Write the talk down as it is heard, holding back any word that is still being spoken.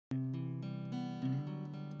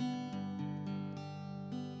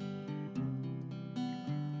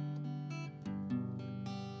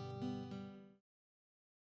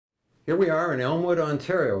Here we are in Elmwood,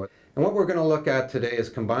 Ontario, and what we're going to look at today is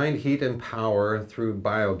combined heat and power through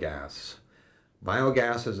biogas.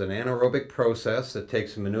 Biogas is an anaerobic process that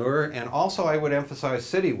takes manure, and also I would emphasize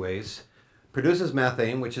city waste, produces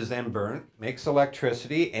methane, which is then burnt, makes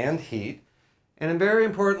electricity and heat, and very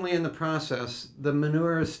importantly in the process, the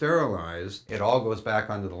manure is sterilized. It all goes back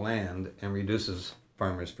onto the land and reduces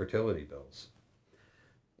farmers' fertility bills.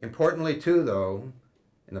 Importantly too, though,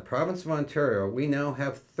 in the province of Ontario, we now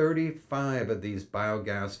have 35 of these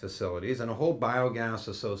biogas facilities and a whole biogas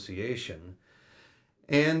association.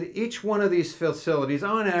 And each one of these facilities,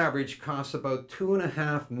 on average, costs about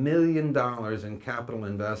 $2.5 million in capital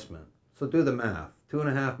investment. So do the math,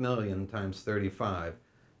 $2.5 million times 35,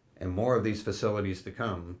 and more of these facilities to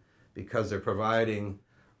come because they're providing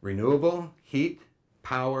renewable heat,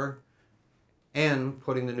 power, and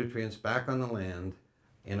putting the nutrients back on the land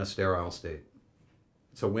in a sterile state.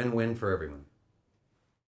 It's a win-win for everyone.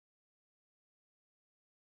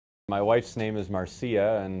 My wife's name is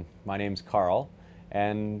Marcia and my name's Carl,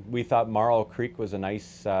 and we thought Marl Creek was a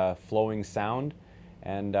nice flowing sound,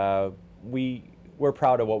 and we're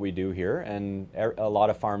proud of what we do here, and a lot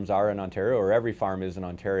of farms are in Ontario, or every farm is in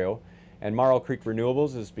Ontario. And Marl Creek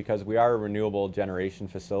Renewables is because we are a renewable generation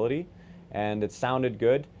facility, and it sounded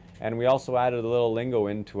good. And we also added a little lingo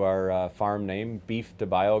into our farm name, beef to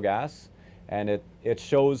biogas. And it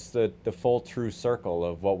shows the full true circle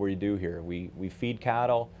of what we do here. We feed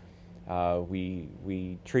cattle,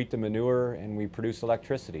 we treat the manure, and we produce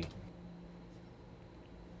electricity.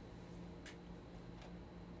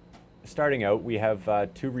 Starting out, we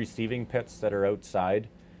have 2 receiving pits that are outside,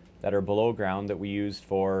 that are below ground, that we use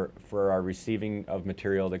for our receiving of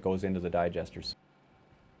material that goes into the digesters.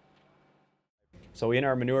 So in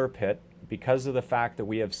our manure pit, because of the fact that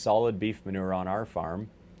we have solid beef manure on our farm,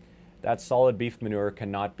 that solid beef manure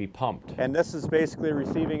cannot be pumped. And this is basically a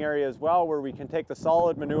receiving area as well, where we can take the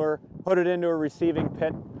solid manure, put it into a receiving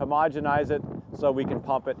pit, homogenize it, so we can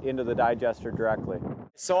pump it into the digester directly.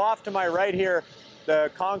 So off to my right here, the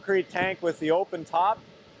concrete tank with the open top,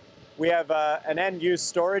 we have an end-use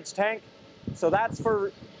storage tank. So that's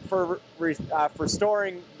for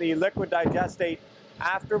storing the liquid digestate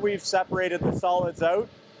after we've separated the solids out,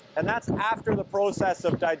 and that's after the process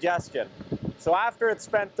of digestion. So after it's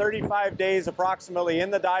spent 35 days approximately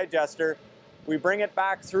in the digester, we bring it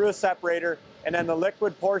back through a separator, and then the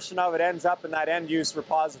liquid portion of it ends up in that end-use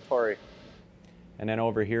repository. And then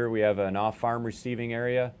over here we have an off-farm receiving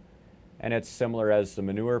area, and it's similar as the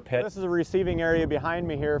manure pit. This is a receiving area behind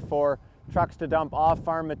me here for trucks to dump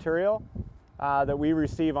off-farm material that we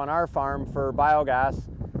receive on our farm for biogas.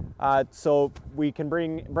 So we can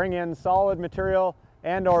bring in solid material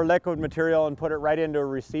and or liquid material and put it right into a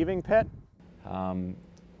receiving pit.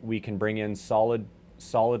 We can bring in solid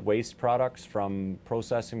waste products from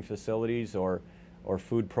processing facilities or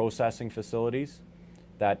food processing facilities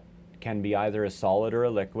that can be either a solid or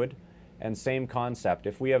a liquid. And same concept,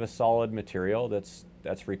 if we have a solid material that's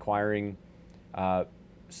requiring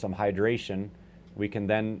some hydration, we can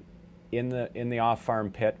then, in the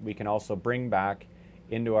off-farm pit, we can also bring back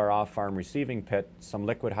into our off-farm receiving pit some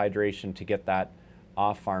liquid hydration to get that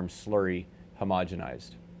off-farm slurry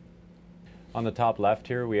homogenized. On the top left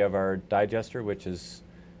here, we have our digester, which is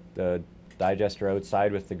the digester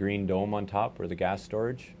outside with the green dome on top, or the gas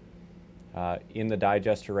storage. In the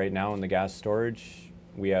digester right now, in the gas storage,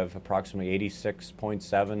 we have approximately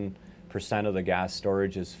 86.7% of the gas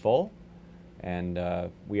storage is full, and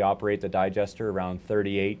we operate the digester around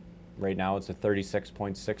 38. Right now it's at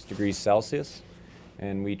 36.6 degrees Celsius,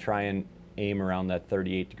 and we try and aim around that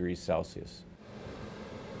 38 degrees Celsius.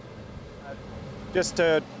 Just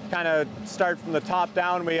to kind of start from the top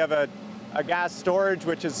down, we have a gas storage,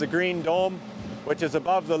 which is the green dome, which is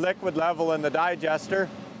above the liquid level in the digester.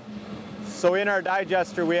 So in our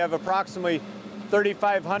digester, we have approximately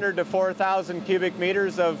 3,500 to 4,000 cubic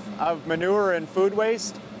meters of manure and food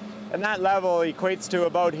waste, and that level equates to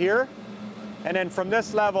about here. And then from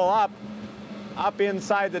this level up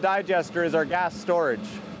inside the digester is our gas storage,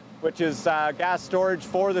 which is gas storage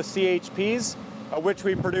for the CHPs, which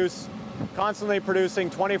we produce, constantly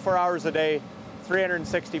producing 24 hours a day,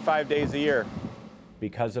 365 days a year.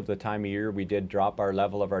 Because of the time of year, we did drop our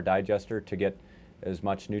level of our digester to get as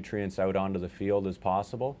much nutrients out onto the field as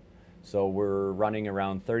possible. So we're running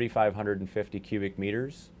around 3,550 cubic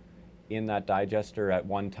meters in that digester at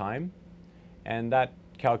one time, and that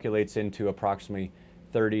calculates into approximately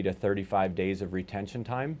 30 to 35 days of retention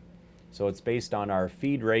time. So it's based on our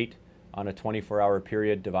feed rate on a 24-hour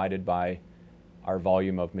period divided by our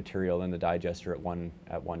volume of material in the digester at one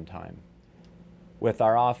time. With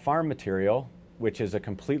our off-farm material, which is a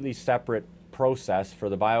completely separate process for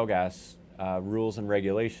the biogas rules and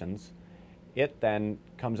regulations, it then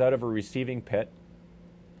comes out of a receiving pit,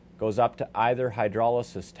 goes up to either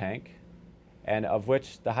hydrolysis tank, and of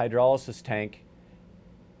which the hydrolysis tank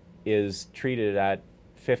is treated at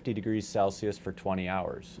 50 degrees Celsius for 20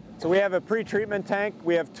 hours. So we have a pre-treatment tank.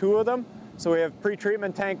 We have two of them. So we have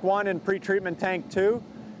pre-treatment tank 1 and pre-treatment tank 2.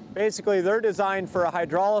 Basically, they're designed for a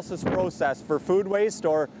hydrolysis process for food waste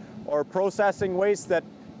or processing waste that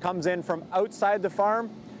comes in from outside the farm.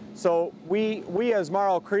 So we as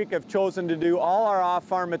Marl Creek have chosen to do all our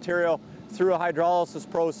off-farm material through a hydrolysis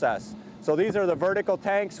process. So these are the vertical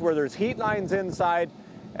tanks where there's heat lines inside,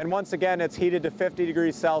 and once again it's heated to 50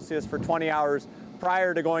 degrees Celsius for 20 hours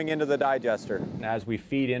prior to going into the digester. As we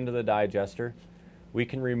feed into the digester, we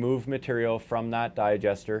can remove material from that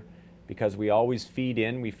digester because we always feed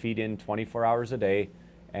in. We feed in 24 hours a day,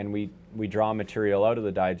 and we draw material out of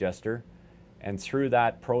the digester. And through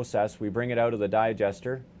that process, we bring it out of the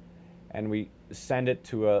digester and we send it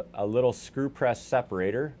to a little screw press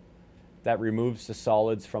separator that removes the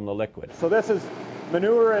solids from the liquid. So this is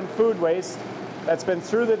manure and food waste that's been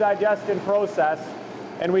through the digestion process,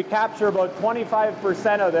 and we capture about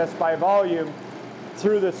 25% of this by volume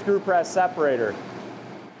through the screw press separator.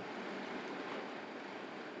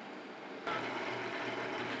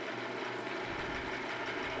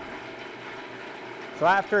 So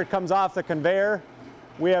after it comes off the conveyor,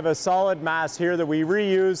 we have a solid mass here that we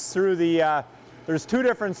reuse through the, there's two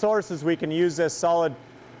different sources we can use this solid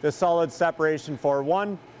separation for.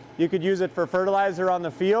 One, you could use it for fertilizer on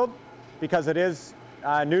the field because it is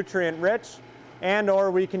nutrient rich, and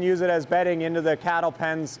or we can use it as bedding into the cattle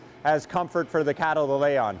pens as comfort for the cattle to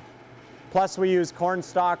lay on. Plus we use corn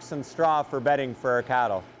stalks and straw for bedding for our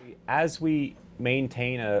cattle. As we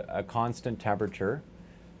maintain a constant temperature,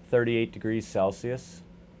 38 degrees Celsius,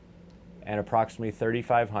 and approximately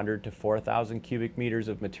 3,500 to 4,000 cubic meters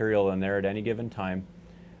of material in there at any given time,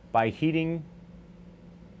 by heating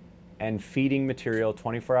and feeding material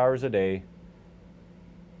 24 hours a day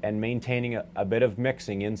and maintaining a bit of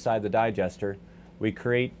mixing inside the digester, we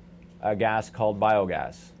create a gas called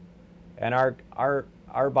biogas. And our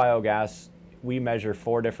biogas, we measure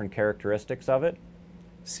 4 different characteristics of it.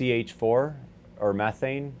 CH4, or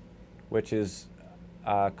methane, which is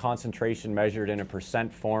concentration measured in a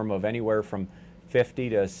percent form of anywhere from 50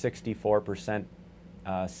 to 64%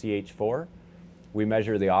 CH4. We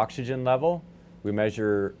measure the oxygen level, we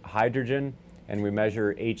measure hydrogen, and we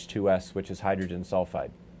measure H2S, which is hydrogen sulfide.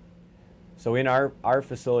 So in our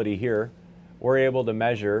facility here, we're able to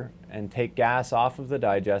measure and take gas off of the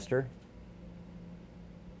digester,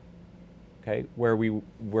 okay, where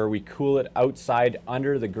we cool it outside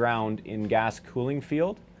under the ground in gas cooling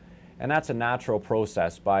field. And that's a natural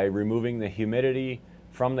process by removing the humidity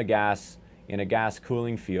from the gas in a gas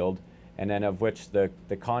cooling field, and then of which the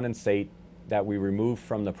condensate that we remove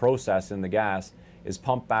from the process in the gas is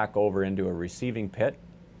pumped back over into a receiving pit,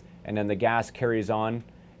 and then the gas carries on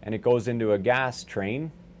and it goes into a gas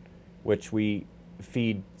train, which we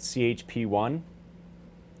feed CHP1.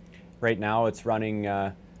 Right now it's running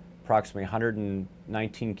approximately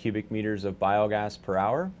 119 cubic meters of biogas per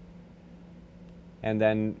hour. And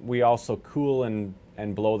then we also cool and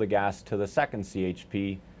blow the gas to the second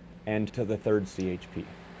CHP and to the third CHP.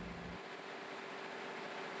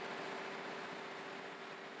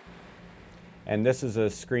 And this is a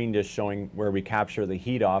screen just showing where we capture the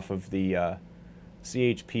heat off of the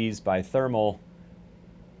CHPs by thermal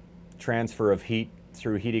transfer of heat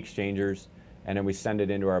through heat exchangers, and then we send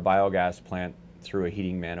it into our biogas plant through a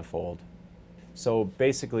heating manifold. So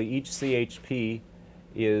basically each CHP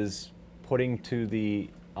is putting to the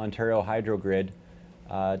Ontario hydro grid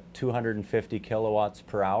 250 kilowatts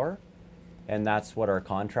per hour, and that's what our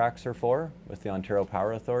contracts are for with the Ontario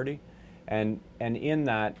Power Authority. And in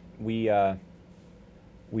that we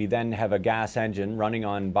then have a gas engine running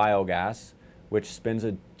on biogas, which spins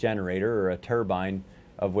a generator or a turbine,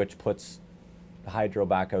 of which puts the hydro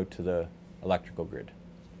back out to the electrical grid.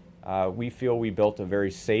 We feel we built a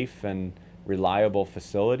very safe and reliable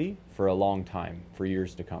facility for a long time, for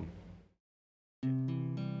years to come.